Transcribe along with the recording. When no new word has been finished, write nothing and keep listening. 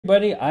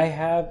Everybody, I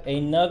have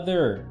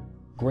another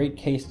great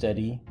case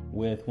study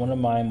with one of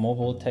my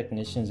mobile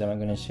technicians that I'm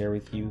going to share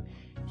with you.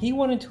 He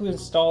wanted to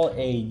install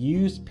a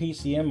used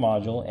PCM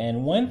module,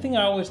 and one thing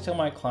I always tell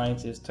my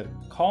clients is to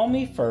call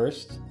me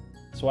first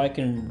so I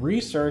can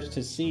research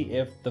to see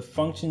if the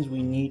functions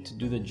we need to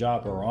do the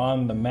job are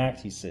on the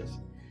Maxisys.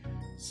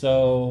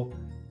 So,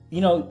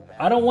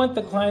 I don't want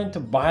the client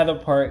to buy the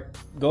part,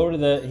 go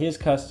to his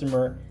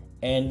customer,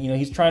 and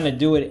he's trying to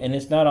do it and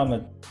it's not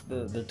on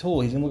the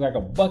tool. He's gonna look like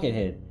a bucket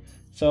head.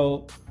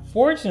 So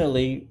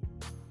fortunately,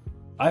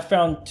 I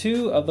found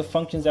two of the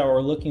functions that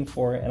we're looking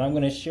for, and I'm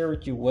gonna share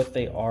with you what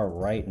they are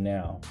right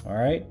now. All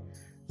right,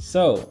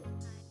 so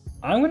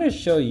I'm gonna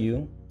show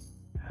you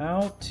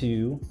how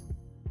to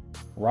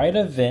write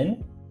a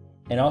VIN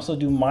and also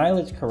do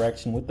mileage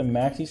correction with the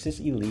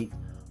Maxisys Elite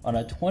on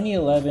a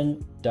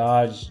 2011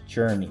 Dodge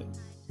Journey.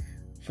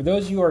 For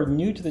those of you who are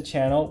new to the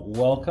channel,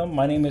 welcome.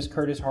 My name is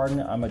Curtis Harden.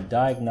 I'm a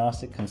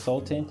diagnostic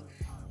consultant,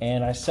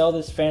 and I sell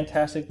this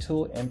fantastic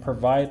tool and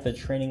provide the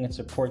training and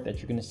support that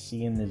you're going to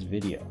see in this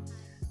video.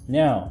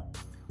 Now,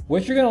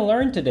 what you're going to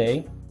learn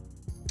today: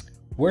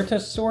 where to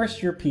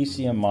source your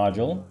PCM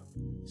module.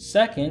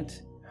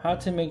 Second, how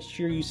to make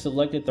sure you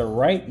selected the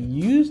right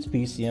used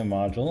PCM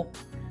module.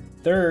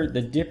 Third,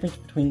 the difference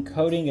between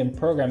coding and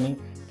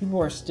programming.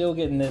 People are still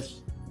getting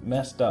this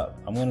messed up.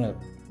 I'm going to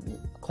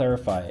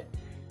clarify it.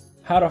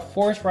 How to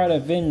force write a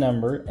VIN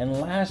number,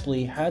 and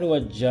lastly, how to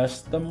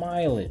adjust the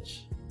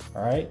mileage.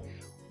 All right,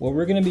 what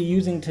we're going to be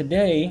using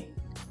today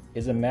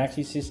is a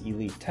Maxisys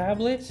Elite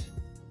tablet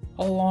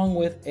along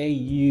with a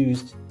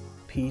used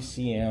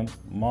PCM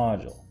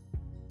module.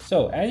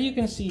 So as you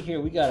can see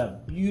here, we got a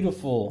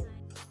beautiful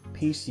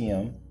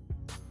PCM,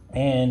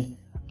 and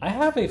I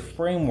have a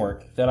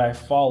framework that I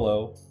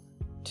follow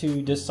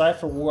to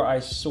decipher where I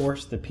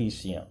source the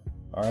PCM.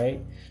 All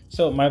right,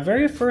 so my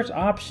very first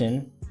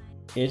option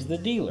is the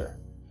dealer.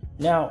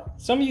 Now,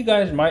 some of you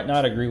guys might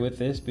not agree with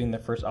this being the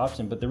first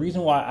option, but the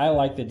reason why I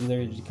like the dealer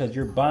is because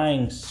you're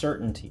buying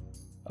certainty.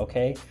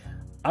 Okay,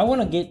 I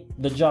want to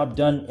get the job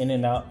done in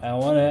and out. I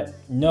want to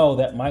know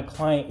that my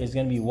client is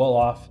going to be well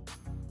off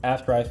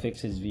after I fix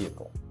his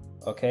vehicle.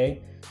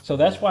 Okay, so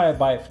that's why I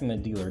buy it from the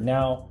dealer.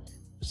 Now,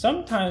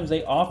 sometimes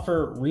they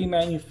offer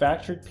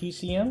remanufactured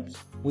PCMs,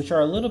 which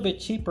are a little bit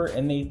cheaper,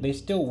 and they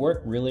still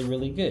work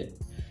really good.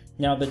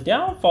 Now, the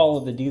downfall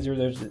of the dealer,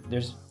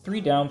 there's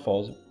three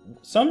downfalls.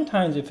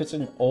 Sometimes if it's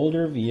an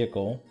older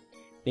vehicle,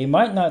 they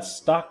might not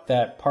stock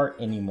that part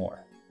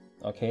anymore.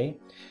 Okay.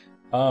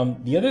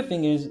 The other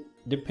thing is,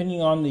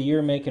 depending on the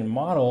year, make, and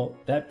model,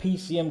 that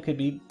PCM could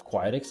be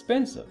quite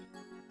expensive.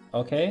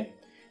 Okay.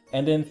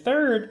 And then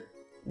third,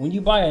 when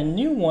you buy a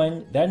new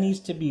one, that needs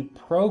to be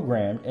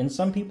programmed, and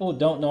some people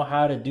don't know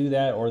how to do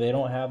that, or they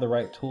don't have the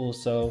right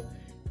tools. So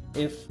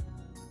if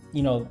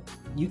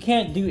you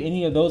can't do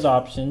any of those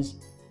options,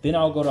 then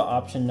I'll go to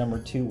option number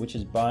 2, which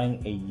is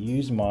buying a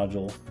used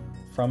module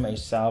from a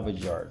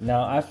salvage yard.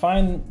 Now, I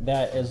find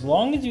that as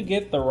long as you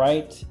get the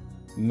right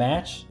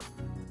match,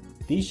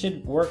 these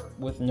should work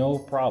with no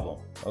problem.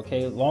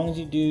 Okay, as long as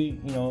you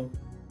do,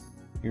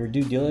 your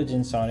due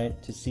diligence on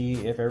it to see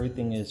if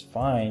everything is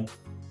fine,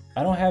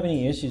 I don't have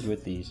any issues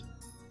with these.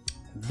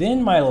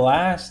 Then my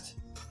last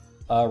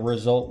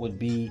result would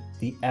be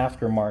the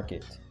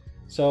aftermarket.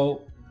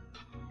 So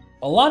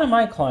a lot of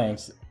my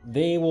clients,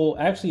 they will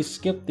actually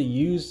skip the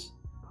use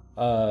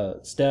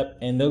step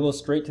and they'll go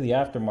straight to the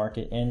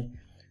aftermarket. And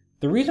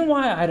the reason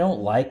why I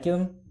don't like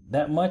them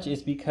that much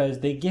is because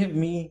they give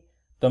me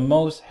the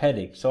most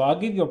headache. So I'll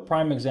give you a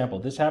prime example.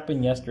 This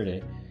happened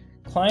yesterday.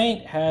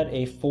 Client had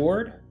a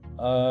Ford,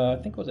 I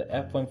think it was an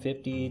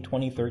F-150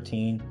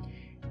 2013.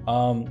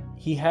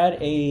 He had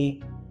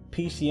a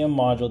PCM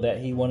module that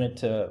he wanted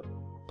to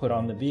put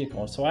on the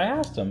vehicle. So I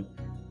asked him,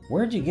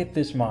 "Where'd you get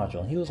this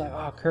module?" He was like,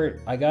 "Oh,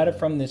 Kurt, I got it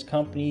from this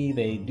company.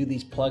 They do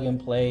these plug and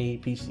play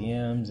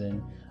PCMs,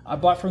 and I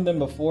bought from them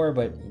before,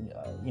 but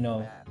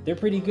they're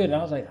pretty good." And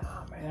I was like,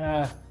 "Oh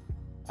man,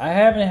 I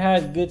haven't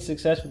had good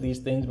success with these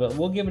things, but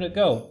we'll give it a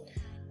go."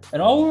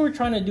 And all we were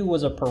trying to do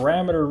was a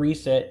parameter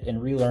reset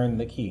and relearn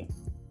the key.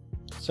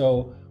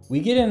 So we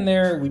get in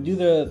there, we do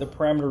the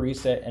parameter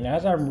reset, and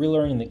as I'm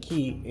relearning the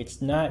key,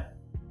 it's not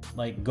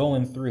like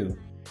going through.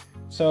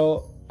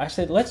 So I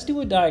said, let's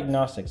do a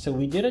diagnostic. So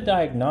we did a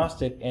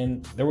diagnostic,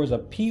 and there was a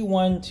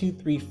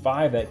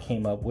P1235 that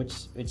came up, which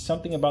it's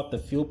something about the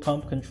fuel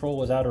pump control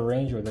was out of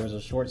range, or there was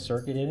a short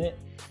circuit in it.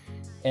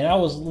 And I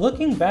was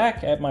looking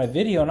back at my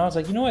video, and I was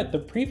like, you know what? The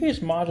previous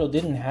module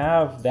didn't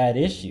have that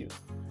issue.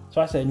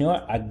 So I said, you know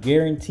what? I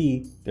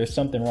guarantee there's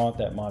something wrong with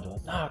that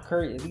module. Nah,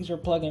 Kurt, these are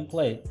plug and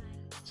play.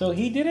 So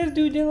he did his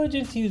due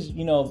diligence. He was,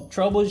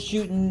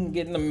 troubleshooting,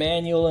 getting the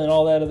manual and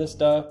all that other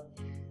stuff.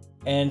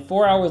 And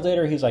 4 hours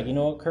later, he's like, "You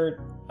know what,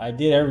 Kurt? I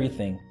did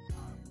everything.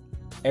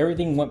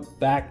 Everything went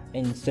back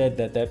and said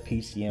that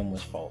PCM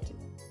was faulty."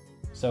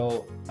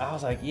 So I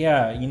was like,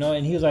 yeah,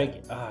 and he was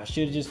like, "I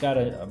should have just got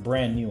a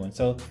brand new one."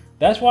 So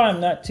that's why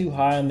I'm not too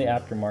high on the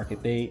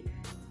aftermarket.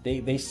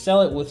 They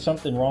sell it with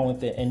something wrong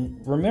with it.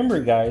 And remember,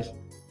 guys,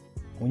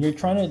 when you're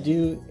trying to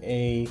do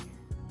a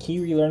key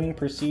relearning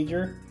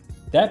procedure,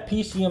 that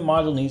PCM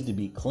module needs to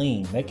be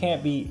clean. There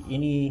can't be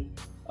any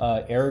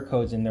error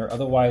codes in there,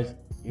 otherwise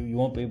you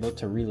won't be able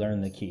to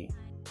relearn the key.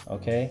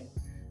 Okay,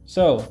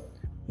 so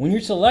when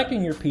you're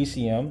selecting your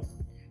PCM,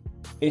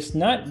 it's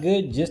not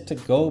good just to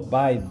go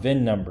by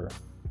VIN number.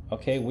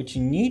 Okay, what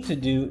you need to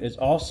do is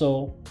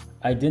also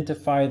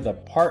identify the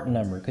part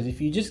number, because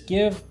if you just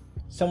give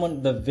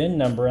someone the VIN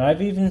number, and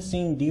I've even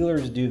seen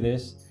dealers do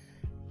this,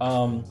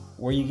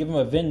 where you give them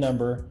a VIN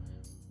number,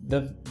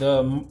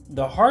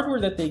 the hardware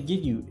that they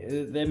give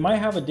you, they might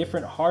have a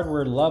different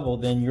hardware level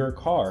than your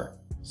car,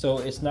 so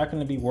it's not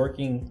going to be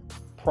working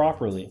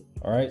properly.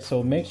 All right,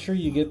 so make sure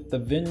you get the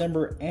VIN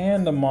number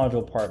and the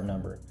module part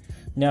number.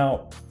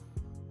 Now,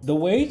 the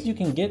ways you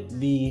can get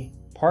the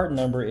part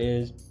number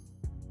is,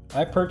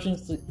 I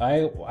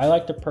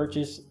like to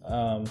purchase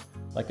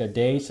like a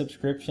day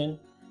subscription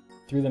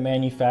through the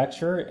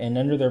manufacturer, and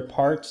under their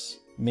parts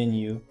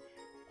menu,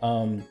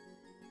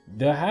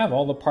 they'll have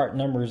all the part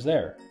numbers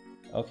there.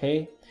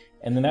 Okay,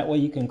 and then that way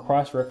you can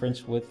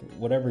cross-reference with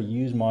whatever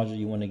used module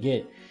you want to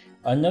get.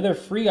 Another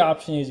free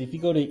option is if you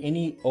go to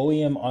any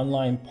OEM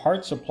online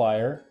part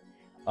supplier,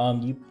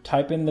 you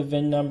type in the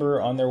VIN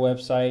number on their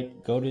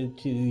website, go to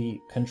the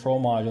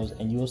control modules,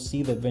 and you'll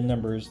see the VIN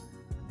numbers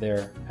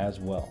there as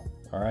well.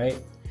 All right,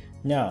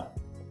 now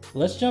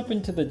let's jump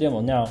into the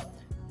demo. Now,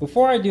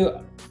 before I do,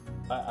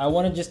 I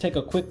want to just take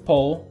a quick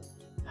poll.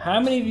 How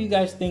many of you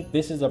guys think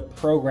this is a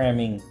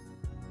programming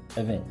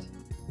event?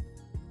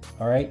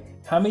 All right,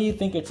 how many of you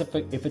think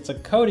if it's a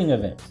coding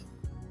event?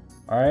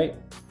 All right,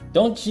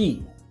 don't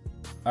cheat.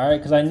 All right,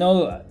 because I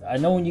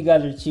know when you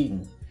guys are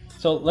cheating.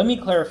 So let me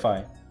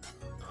clarify.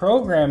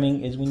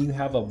 Programming is when you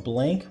have a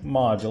blank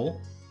module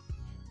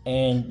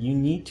and you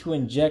need to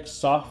inject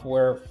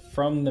software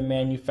from the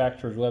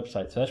manufacturer's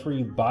website. So that's where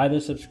you buy the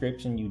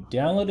subscription, you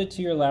download it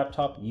to your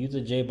laptop, use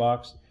a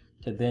JBox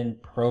to then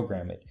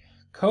program it.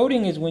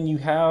 Coding is when you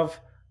have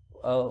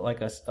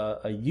like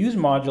a used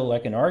module,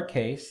 like in our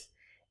case,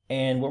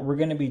 and what we're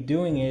going to be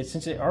doing is,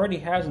 since it already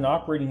has an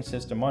operating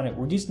system on it,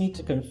 we just need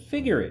to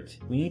configure it.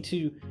 We need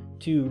to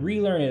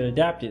relearn it,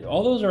 adapt it.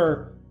 All those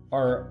are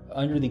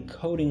under the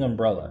coding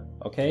umbrella.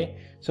 Okay,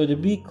 so to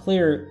be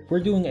clear, we're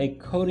doing a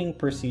coding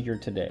procedure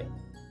today.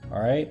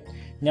 All right,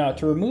 now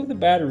to remove the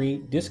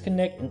battery,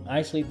 disconnect and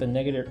isolate the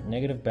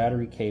negative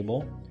battery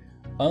cable,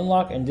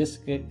 unlock and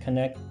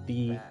disconnect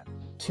the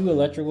 2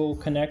 electrical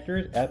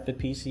connectors at the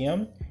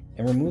PCM,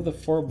 and remove the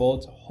 4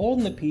 bolts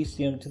holding the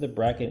PCM to the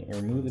bracket, and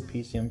remove the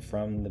PCM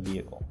from the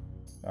vehicle.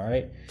 All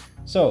right,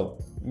 so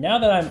now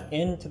that I'm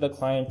into the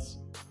client's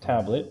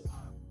tablet,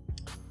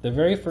 the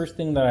very first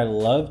thing that I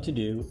love to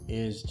do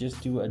is just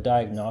do a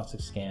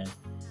diagnostic scan.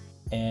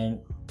 And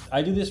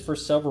I do this for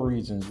several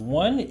reasons.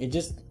 One, it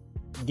just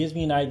gives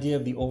me an idea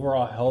of the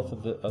overall health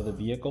of the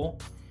vehicle.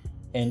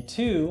 And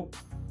two,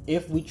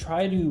 if we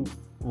try to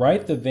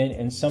write the VIN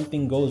and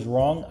something goes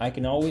wrong, I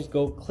can always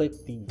go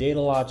click the data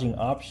lodging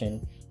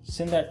option,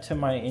 send that to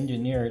my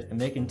engineers,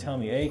 and they can tell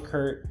me, hey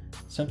Kurt,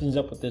 something's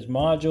up with this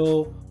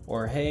module,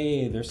 or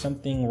hey, there's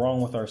something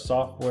wrong with our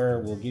software,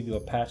 we'll give you a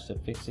patch to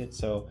fix it.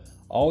 So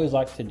I always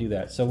like to do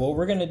that. So what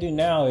we're going to do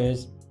now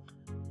is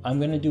I'm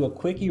going to do a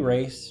quick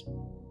erase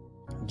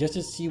just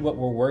to see what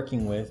we're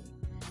working with,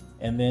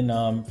 and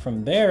then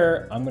from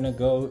there I'm going to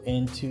go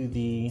into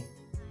the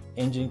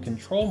engine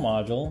control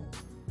module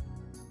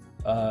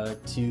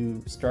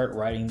to start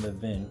writing the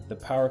VIN, the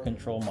power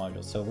control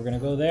module. So we're going to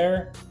go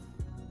there,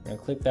 we're going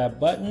to click that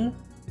button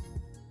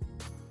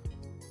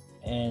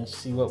and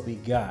see what we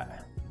got.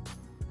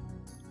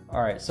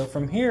 All right, so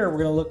from here we're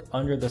going to look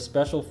under the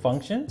special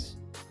functions,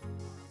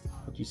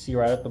 what you see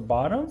right at the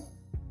bottom,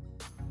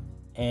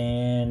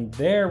 and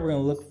there we're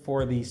going to look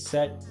for the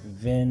set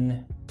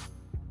VIN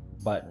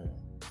button,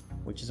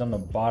 which is on the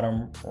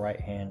bottom right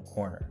hand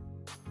corner.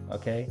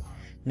 Okay,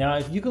 now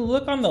if you can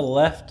look on the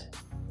left,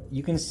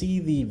 you can see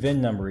the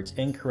VIN number. It's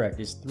incorrect.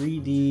 It's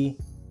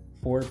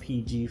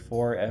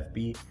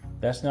 3D4PG4FB.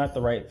 That's not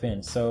the right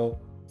VIN. So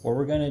what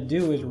we're going to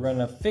do is we're going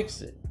to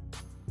fix it.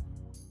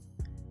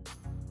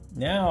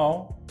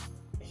 Now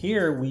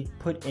here we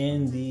put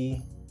in the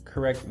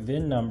correct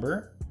VIN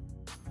number.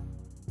 I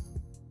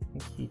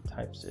think he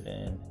types it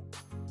in.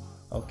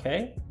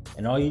 Okay,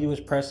 and all you do is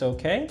press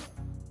OK,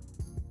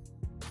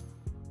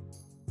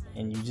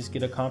 and you just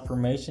get a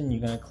confirmation.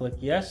 You're going to click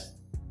yes,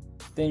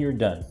 then you're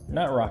done.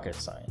 Not rocket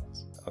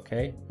science.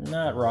 Okay,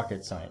 not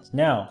rocket science.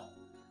 Now,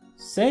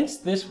 since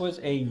this was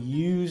a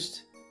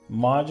used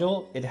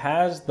module, it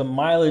has the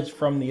mileage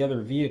from the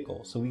other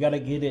vehicle, so we got to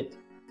get it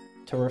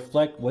to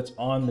reflect what's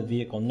on the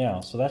vehicle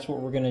now. So that's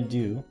what we're going to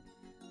do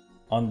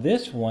on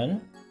this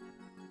one,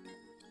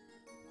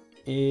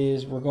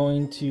 is we're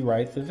going to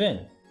write the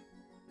VIN.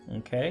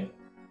 Okay,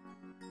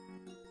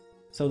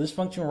 so this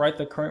function will write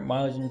the current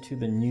mileage into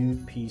the new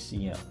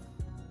PCM.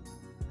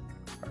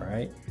 All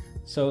right,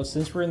 so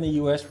since we're in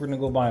the US, we're going to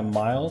go by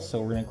miles,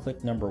 so we're going to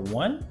click number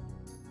 1.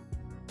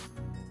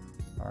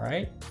 All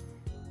right,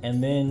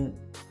 and then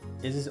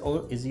is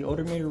the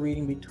odometer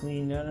reading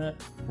between we're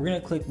going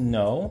to click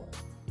no.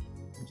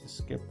 Just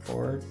skip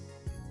forward.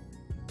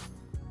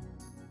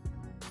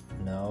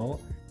 No.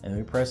 And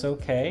we press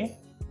OK.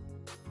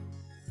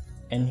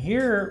 And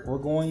here we're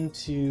going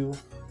to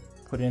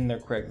put in the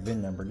correct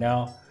VIN number.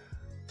 Now,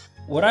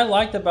 what I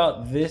liked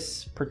about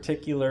this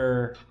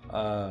particular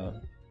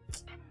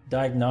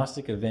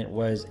diagnostic event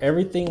was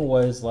everything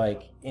was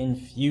like in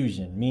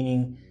fusion,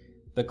 meaning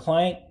the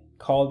client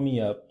called me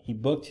up, he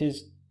booked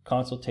his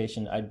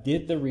consultation, I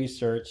did the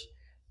research,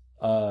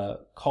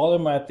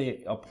 called him at the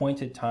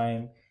appointed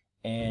time,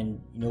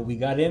 and we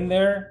got in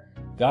there,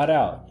 got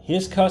out.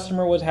 His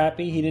customer was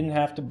happy, he didn't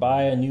have to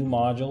buy a new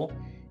module.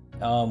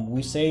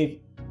 We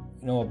saved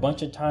a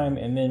bunch of time,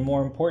 and then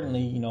more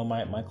importantly,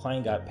 my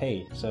client got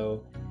paid.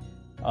 So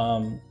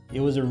it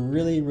was a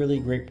really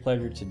great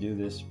pleasure to do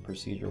this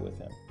procedure with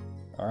him.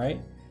 All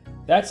right,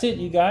 that's it,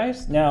 you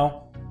guys.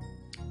 Now,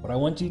 what I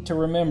want you to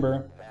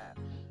remember,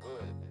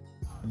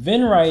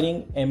 VIN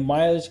writing and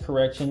mileage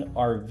correction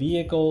are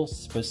vehicle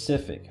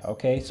specific.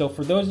 Okay, so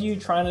for those of you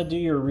trying to do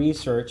your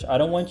research, I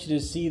don't want you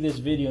to see this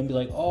video and be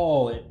like,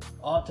 oh,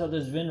 Autel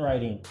does VIN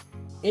writing.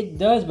 It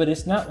does, but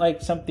it's not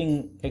like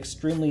something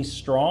extremely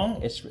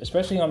strong,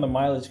 especially on the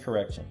mileage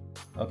correction.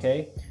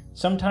 Okay,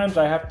 sometimes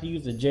I have to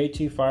use the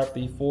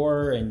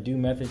J2534 and do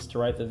methods to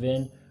write the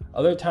VIN.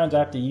 Other times I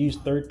have to use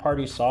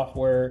third-party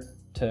software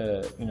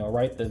to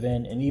write the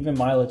VIN, and even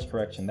mileage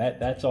correction.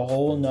 That's a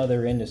whole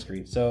nother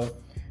industry. So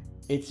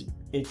it's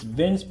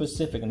VIN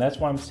specific, and that's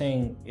why I'm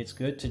saying it's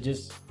good to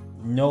just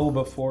know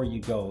before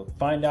you go.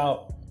 Find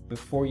out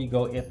before you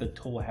go if the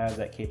tool has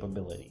that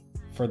capability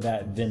for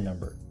that VIN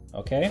number.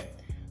 Okay.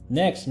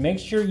 Next, make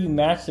sure you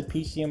match the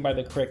PCM by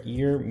the correct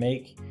year,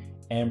 make,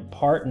 and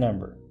part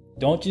number.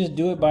 Don't just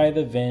do it by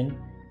the VIN,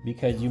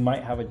 because you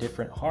might have a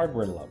different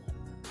hardware level.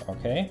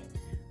 Okay.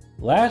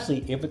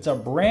 Lastly, if it's a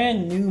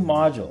brand new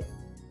module,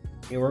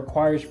 it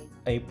requires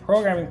a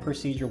programming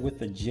procedure with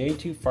the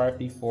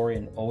J2534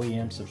 and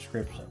OEM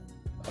subscription.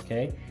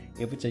 Okay.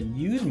 If it's a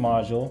used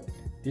module,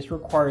 this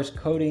requires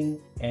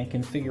coding and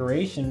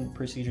configuration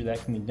procedure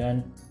that can be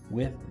done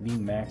with the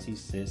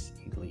Maxisys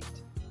Elite.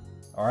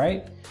 All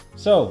right,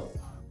 so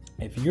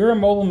if you're a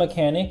mobile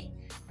mechanic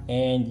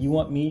and you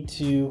want me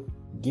to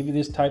give you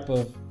this type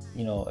of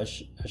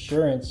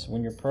assurance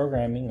when you're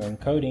programming or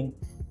encoding,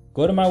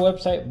 go to my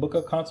website, book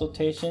a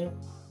consultation.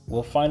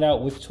 We'll find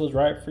out which tool is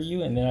right for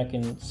you, and then I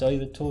can sell you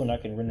the tool and I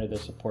can render the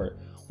support.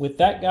 With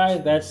that,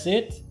 guys, that's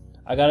it.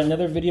 I got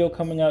another video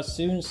coming out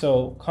soon,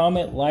 so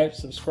comment, like,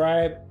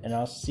 subscribe, and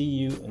I'll see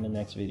you in the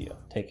next video.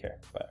 Take care.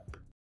 Bye.